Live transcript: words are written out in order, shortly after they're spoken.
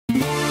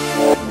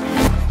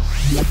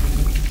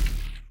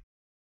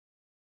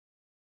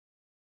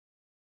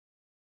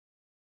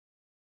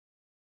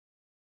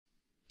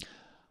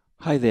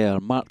Hi there,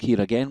 Mark here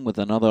again with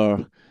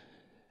another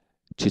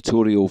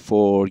tutorial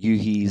for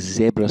Yuhi's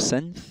Zebra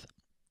Synth.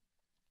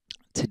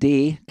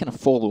 Today, kind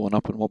of following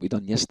up on what we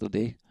done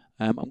yesterday,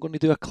 I'm going to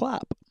do a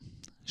clap.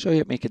 Show you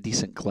how to make a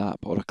decent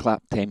clap or a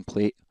clap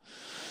template.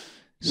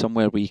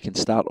 Somewhere where you can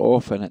start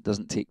off and it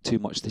doesn't take too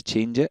much to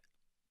change it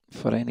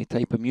for any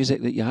type of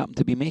music that you happen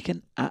to be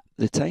making at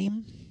the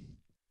time.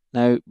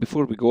 Now,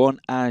 before we go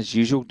on, as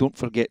usual, don't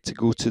forget to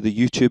go to the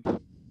YouTube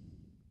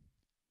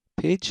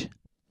page.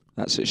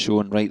 That's it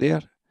showing right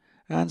there.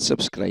 And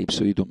subscribe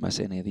so you don't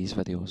miss any of these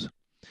videos.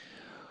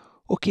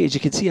 Okay, as you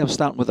can see, I'm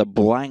starting with a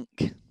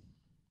blank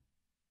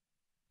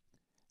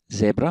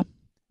Zebra.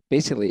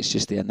 Basically, it's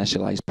just the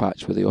initialized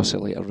patch with the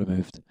oscillator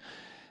removed.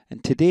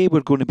 And today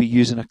we're going to be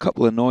using a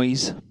couple of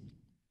noise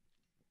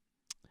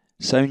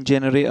sound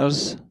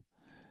generators,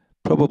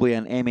 probably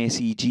an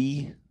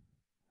MSEG,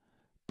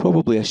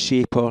 probably a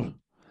shaper,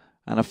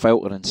 and a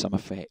filter and some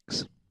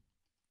effects.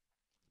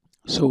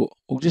 So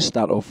we'll just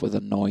start off with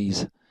a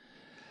noise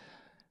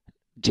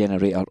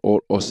generator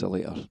or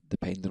oscillator,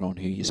 depending on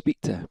who you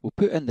speak to. We'll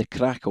put in the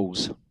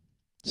crackles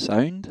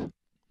sound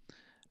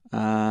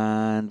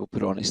and we'll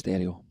put it on a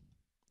stereo.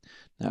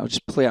 Now I'm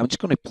just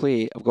going to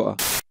play, I've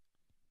got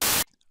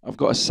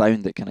a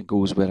sound that kind of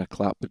goes where a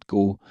clap would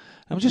go.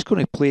 I'm just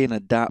going to play and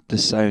adapt the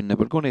sound. Now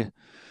we're going to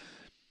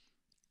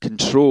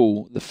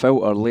control the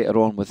filter later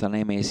on with an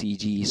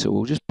MSEG, so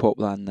we'll just pop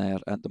that in there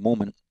at the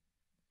moment.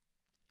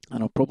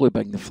 And I'll probably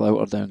bring the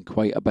filter down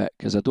quite a bit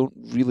because I don't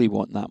really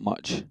want that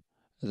much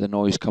of the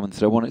noise coming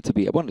through. I want it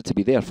to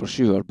be there for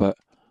sure, but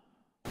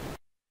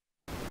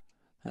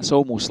that's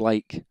almost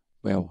like,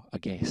 well, I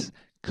guess,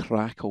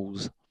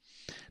 crackles.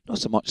 Not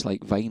so much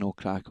like vinyl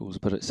crackles,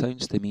 but it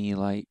sounds to me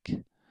like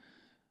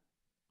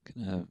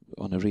kind of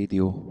on a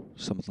radio,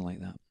 something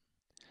like that.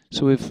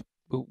 So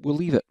we'll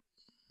leave it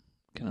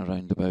kind of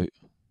round about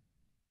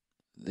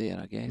there,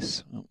 I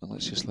guess. Well,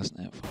 let's just listen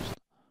to it first.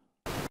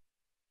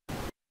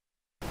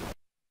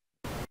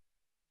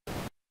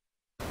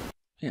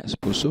 Yeah, I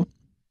suppose so.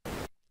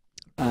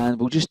 And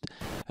we'll just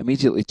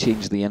immediately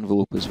change the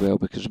envelope as well,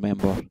 because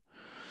remember,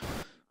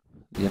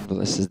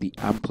 this is the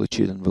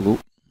amplitude envelope.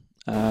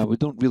 We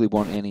don't really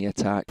want any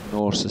attack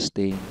nor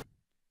sustain.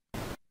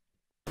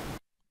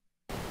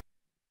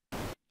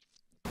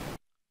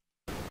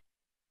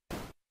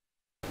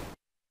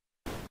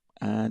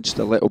 And just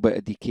a little bit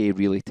of decay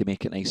really to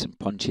make it nice and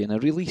punchy, and a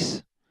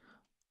release.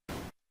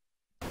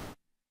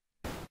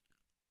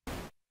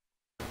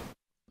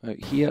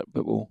 Out here,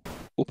 but we'll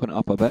open it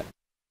up a bit.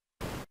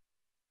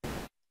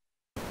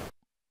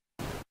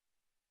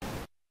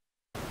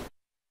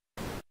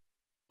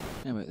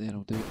 Yeah, about there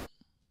will do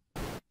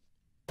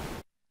it.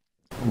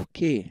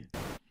 Okay.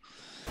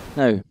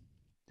 Now,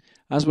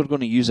 as we're going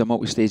to use a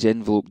multi-stage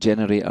envelope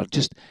generator,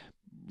 just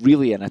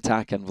really an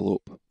attack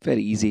envelope.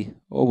 Very easy.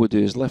 All we'll do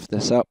is lift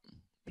this up,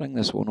 bring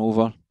this one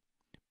over,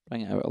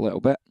 bring it out a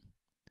little bit,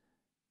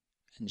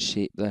 and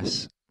shape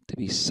this to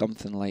be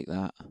something like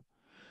that.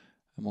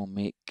 And we'll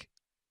make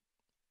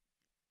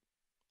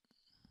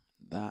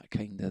that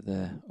kind of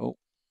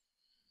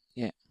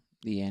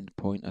the end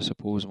point, I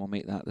suppose, and we'll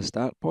make that the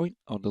start point,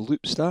 or the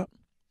loop start.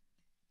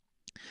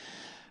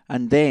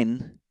 And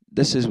then,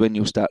 this is when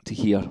you'll start to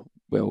hear,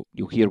 well,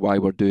 you'll hear why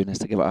we're doing this,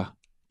 to give it a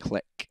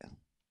click.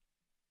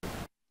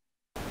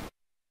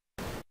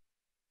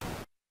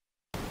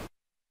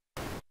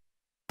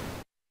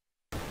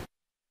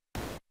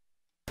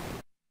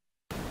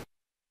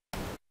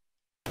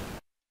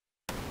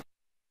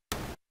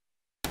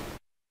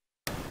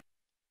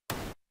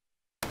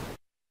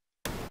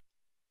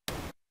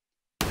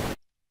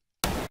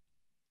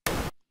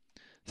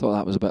 Thought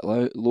that was a bit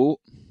low.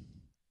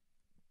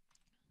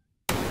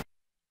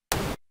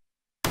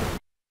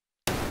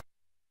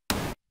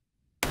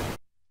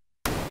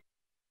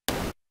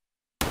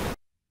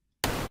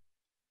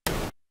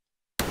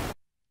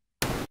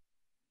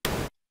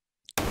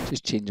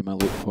 Just changing my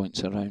loop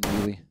points around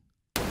really.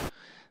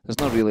 There's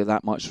not really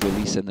that much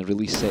release in the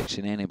release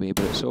section anyway,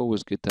 but it's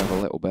always good to have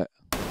a little bit.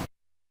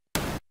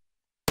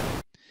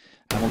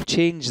 And we'll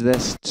change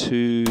this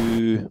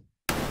to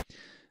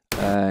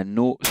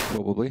notes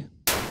probably.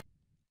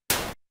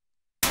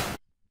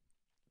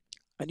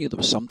 I knew there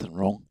was something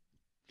wrong.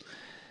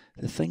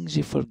 The things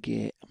you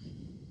forget.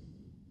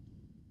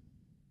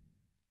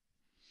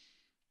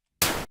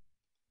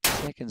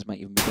 Seconds might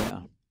even be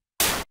better.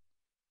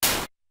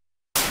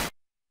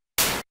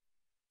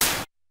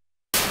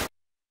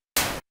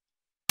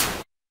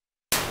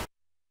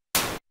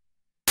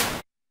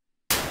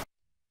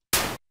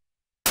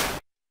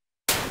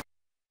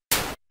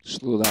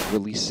 Slow that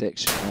release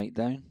section right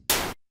down.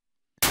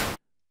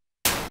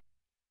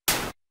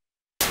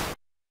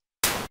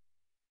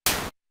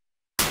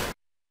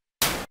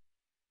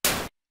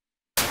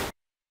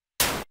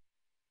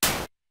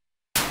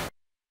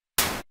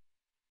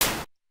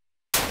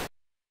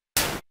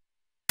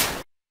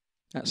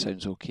 That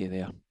sounds okay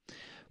there.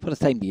 For the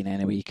time being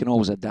anyway, you can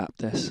always adapt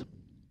this.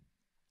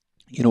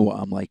 You know what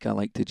I'm like, I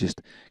like to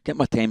just get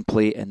my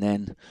template and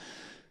then,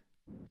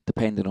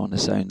 depending on the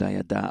sound, I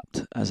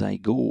adapt as I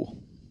go.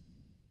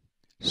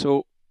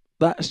 So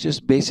that's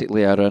just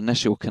basically our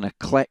initial kind of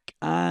click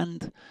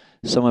and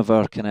some of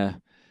our kind of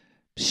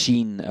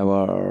sheen,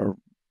 our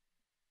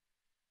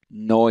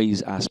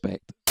noise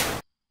aspect.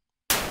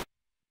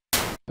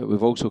 But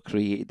we've also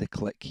created the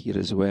click here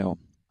as well.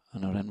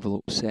 And our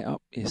envelope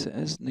setup, yes it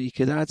is. Now you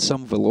could add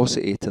some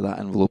velocity to that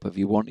envelope if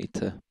you wanted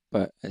to,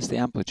 but it's the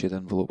amplitude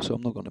envelope, so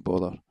I'm not going to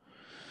bother.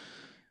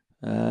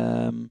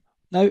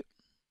 Now,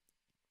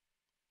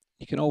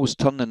 you can always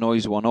turn the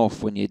noise one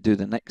off when you do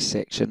the next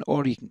section,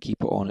 or you can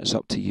keep it on, it's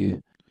up to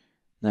you.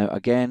 Now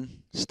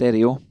again,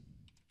 stereo.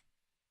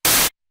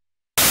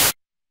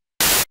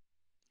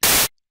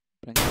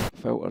 Bring the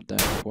filter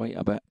down quite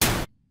a bit.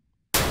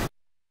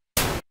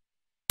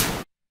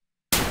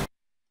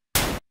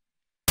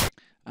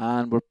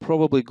 And we're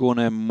probably going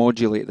to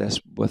modulate this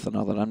with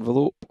another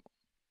envelope.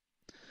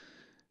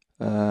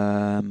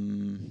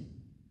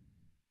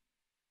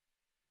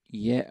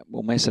 Yeah,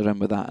 we'll mess around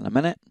with that in a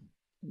minute.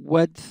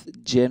 Width,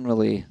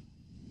 generally,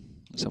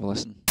 let's have a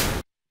listen.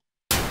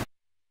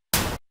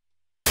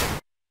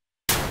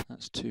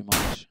 That's too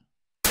much.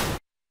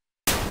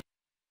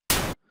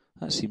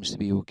 That seems to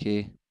be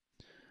okay.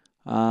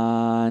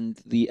 And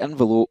the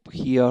envelope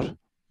here,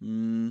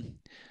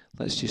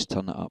 let's just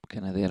turn it up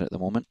kind of there at the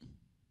moment.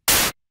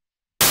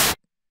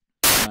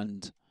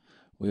 And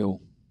we'll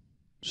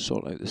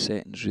sort out the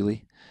settings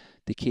really.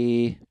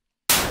 Decay.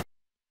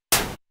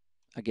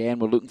 Again,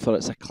 we're looking for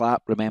it's a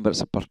clap. Remember,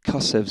 it's a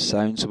percussive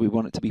sound, so we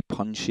want it to be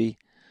punchy.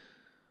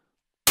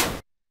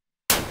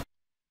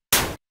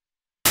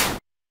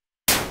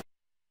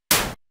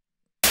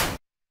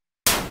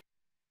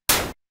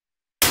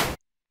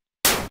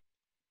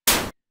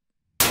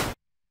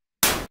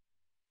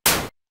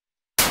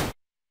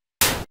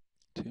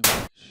 Too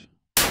much.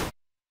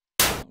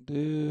 That'll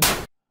do.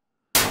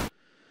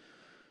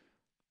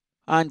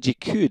 And you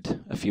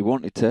could, if you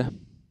wanted to,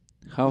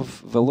 have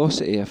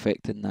velocity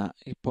affecting that.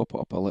 You pop it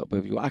up a little bit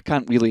if you want. I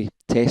can't really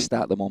test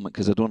that at the moment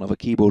because I don't have a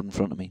keyboard in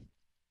front of me.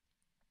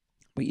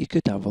 But you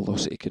could have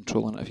velocity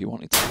controlling it if you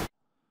wanted to.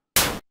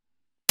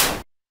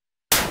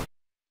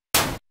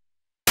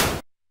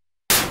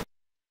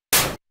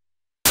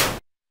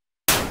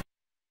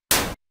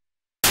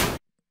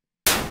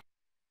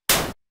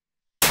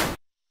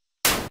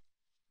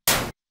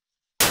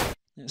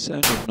 It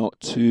sounded not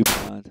too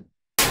bad.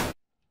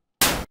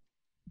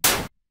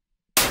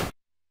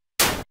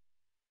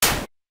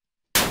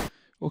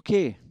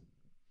 Okay,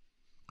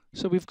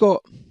 so we've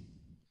got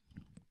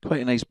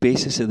quite a nice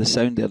basis of the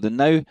sound there. And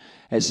now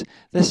it's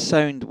this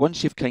sound,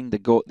 once you've kind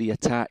of got the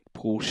attack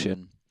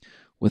portion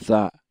with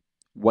that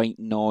white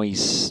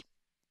noise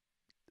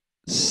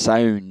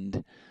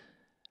sound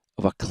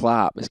of a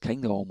clap, it's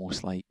kind of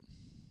almost like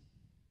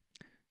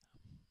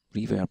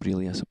reverb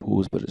really, I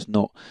suppose, but it's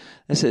not.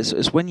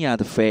 It's when you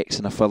add effects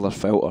and a further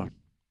filter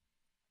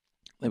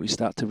that we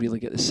start to really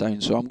get the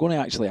sound. So I'm going to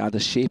actually add a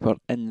shaper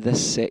in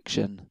this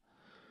section.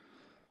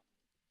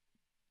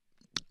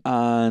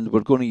 And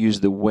we're going to use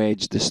the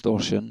wedge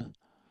distortion.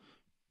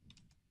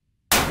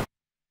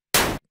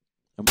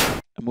 And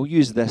we'll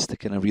use this to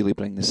kind of really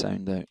bring the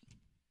sound out.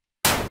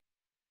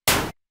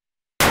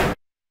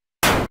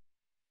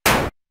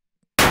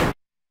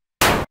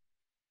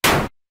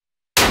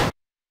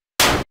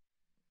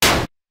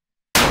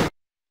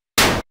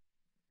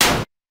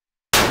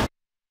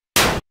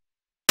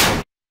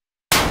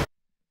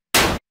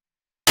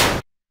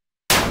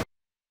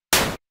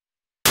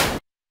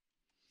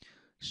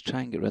 Just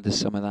try and get rid of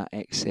some of that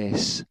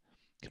excess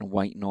kind of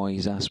white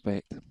noise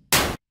aspect.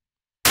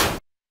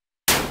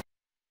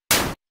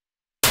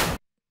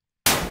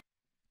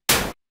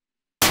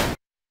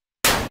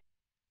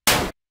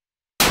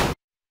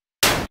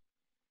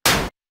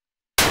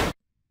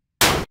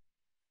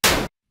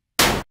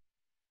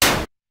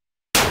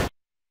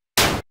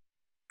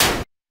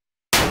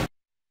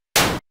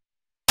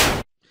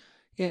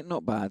 Yeah,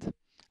 not bad.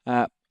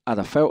 Add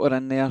a filter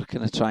in there,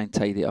 kind of try and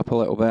tidy it up a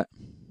little bit.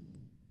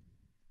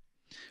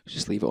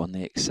 Just leave it on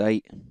the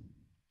excite.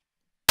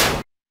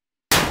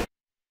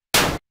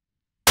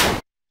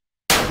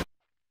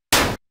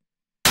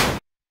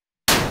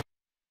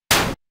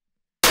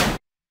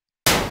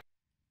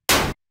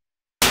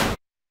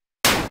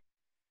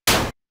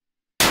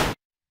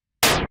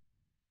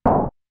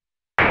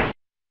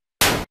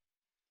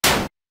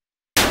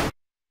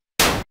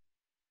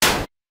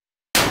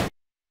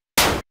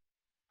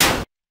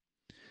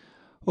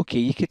 Okay,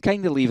 you could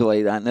kind of leave it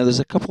like that. Now there's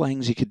a couple of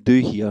things you could do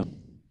here.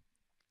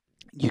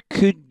 You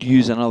could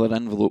use another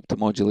envelope to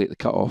modulate the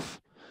cutoff,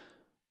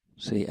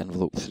 say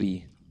envelope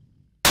 3.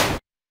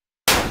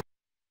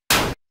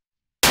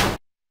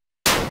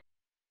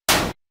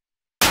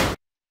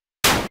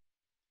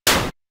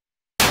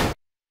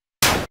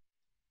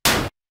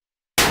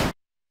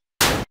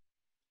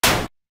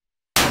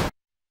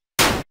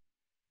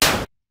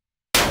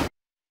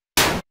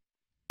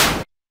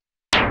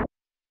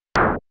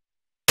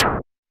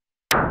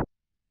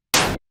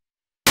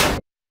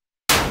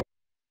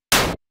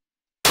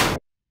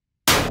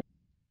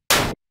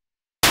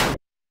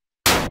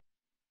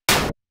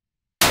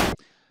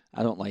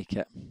 I don't like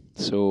it.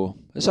 So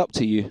it's up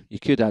to you. You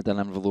could add an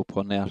envelope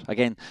on there.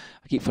 Again,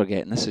 I keep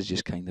forgetting this is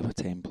just kind of a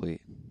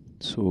template.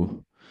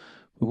 So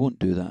we won't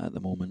do that at the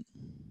moment.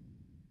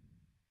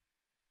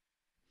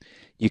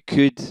 You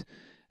could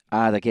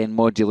add, again,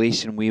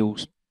 modulation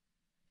wheels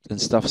and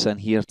stuffs in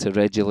here to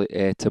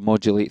regulate, to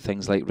modulate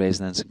things like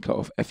resonance and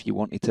cutoff if you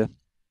wanted to.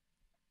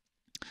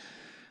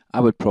 I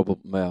would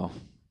probably, well,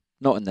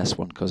 not in this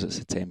one because it's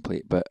a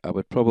template, but I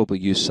would probably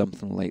use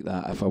something like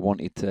that if I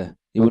wanted to.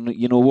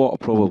 You know what? I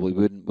probably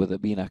wouldn't, with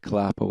it being a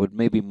clap. I would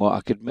maybe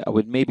I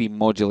would maybe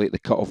modulate the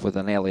cutoff with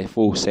an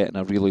LFO setting,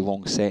 a really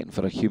long setting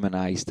for a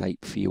humanized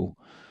type feel.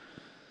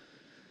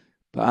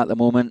 But at the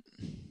moment,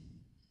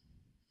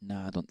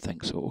 nah, I don't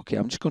think so. Okay,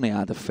 I'm just going to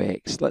add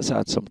effects. Let's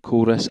add some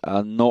chorus,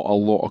 not a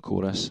lot of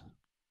chorus.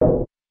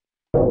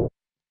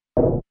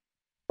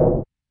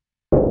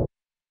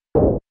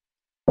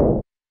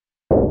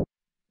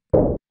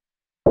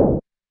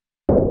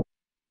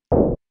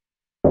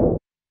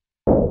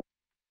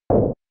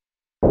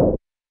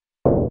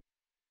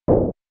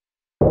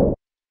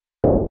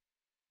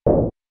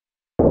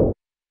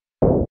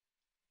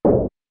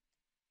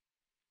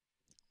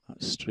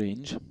 That's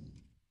strange.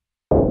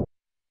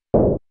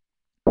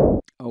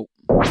 Oh.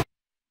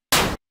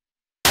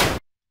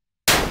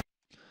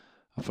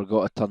 I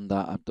forgot I turned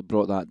that, I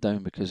brought that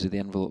down because of the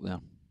envelope there.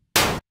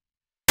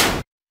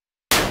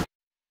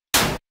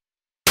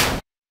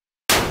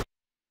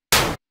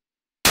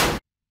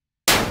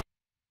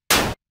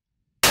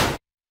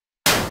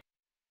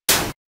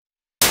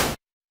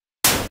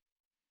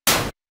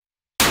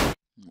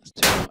 That's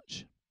too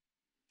much.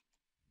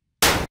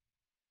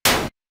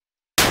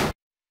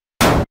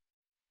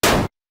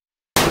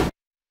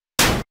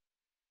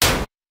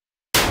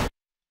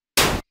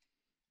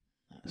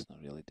 That's not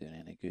really doing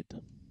any good.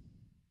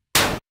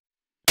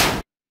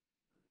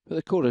 But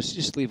the chorus,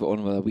 just leave it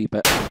on with a wee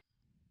bit.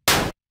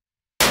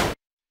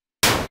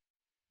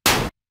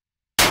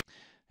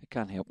 It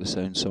can help the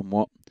sound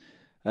somewhat.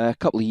 A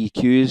couple of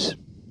EQs.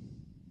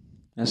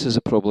 This is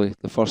probably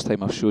the first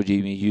time I've showed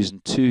you me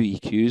using 2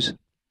 EQs.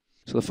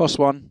 So the first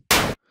one,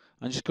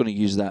 I'm just going to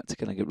use that to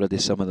kind of get rid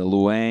of some of the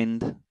low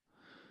end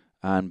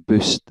and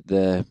boost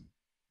the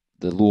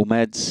low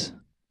mids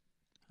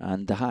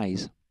and the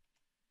highs.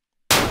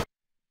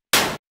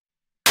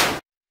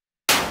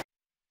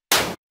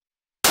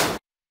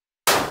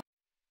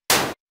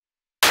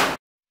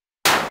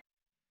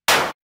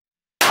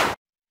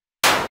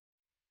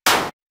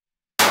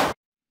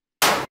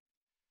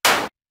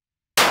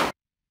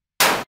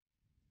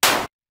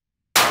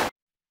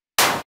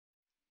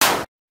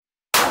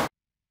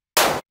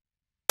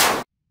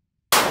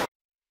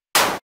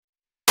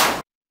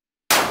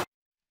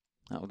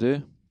 That'll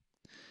do.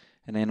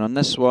 And then on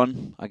this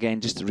one, again,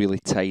 just to really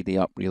tidy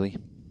up, really.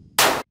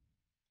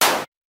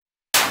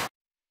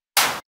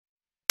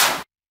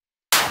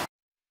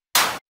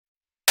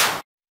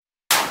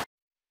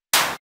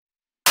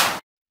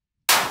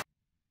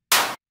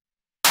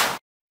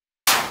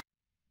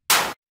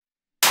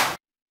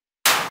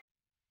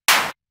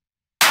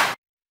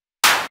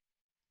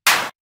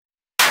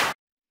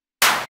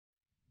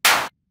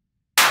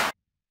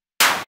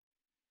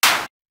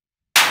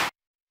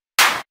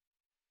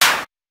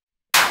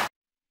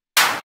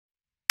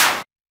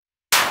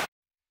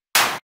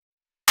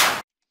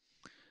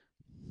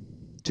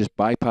 Just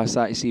bypass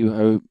that to see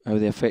how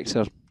the effects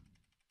are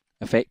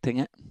affecting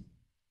it.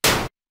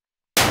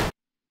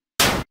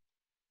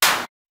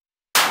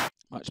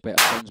 Much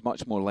better, sounds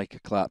much more like a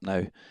clap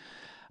now.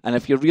 And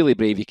if you're really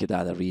brave, you could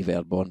add a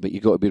reverb on, but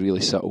you've got to be really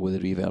subtle with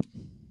the reverb.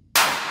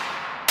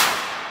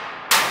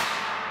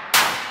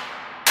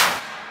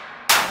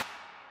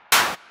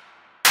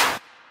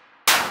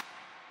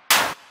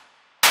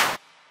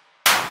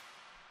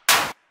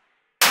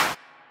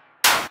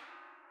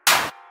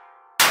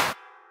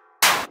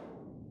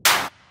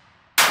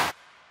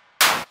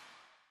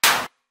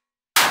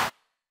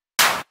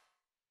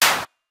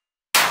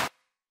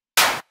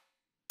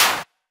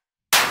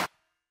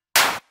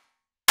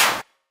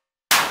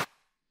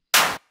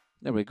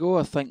 There we go,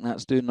 I think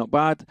that's doing not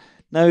bad.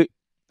 Now,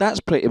 that's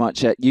pretty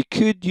much it. You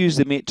could use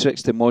the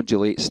matrix to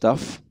modulate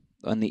stuff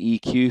on the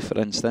EQ, for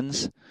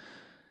instance.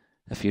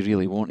 If you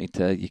really wanted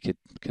to, you could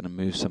kind of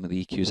move some of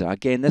the EQs out.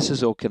 Again, this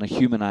is all kind of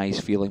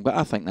humanized feeling, but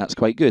I think that's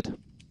quite good.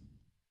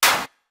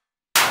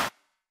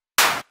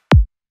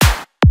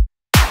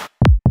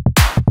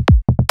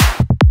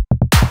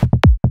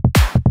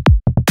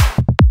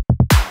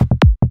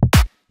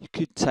 You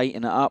could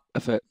tighten it up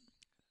if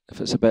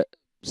it's a bit,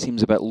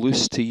 seems a bit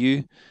loose to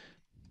you.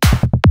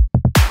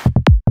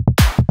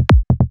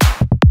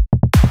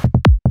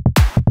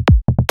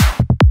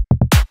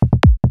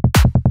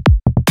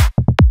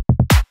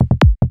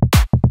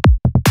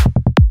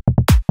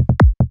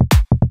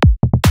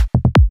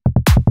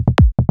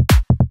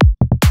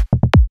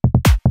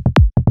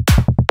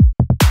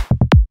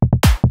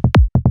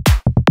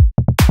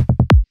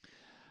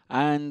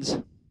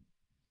 And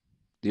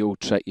the old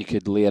trick, you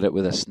could layer it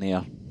with a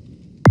snare.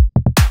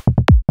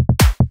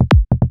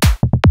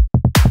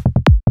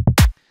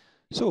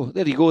 So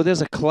there you go,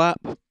 there's a clap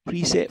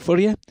preset for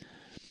you,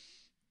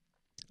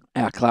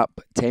 a clap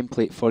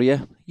template for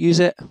you. Use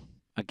it.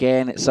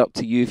 Again, it's up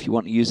to you if you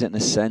want to use it in the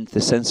synth. The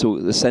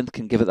synth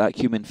can give it that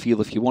human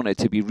feel. If you want it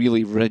to be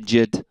really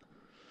rigid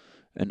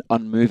and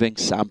unmoving,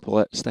 sample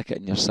it, stick it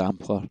in your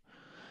sampler,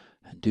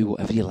 and do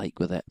whatever you like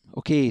with it.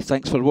 Okay,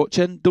 thanks for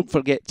watching. Don't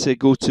forget to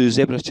go to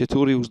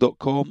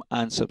zebratutorials.com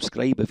and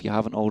subscribe if you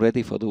haven't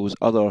already for those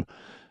other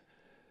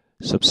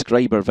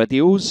subscriber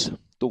videos.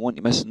 Don't want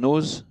you missing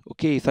those.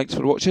 Okay, thanks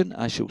for watching.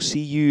 I shall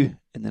see you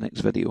in the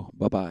next video.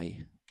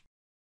 Bye-bye.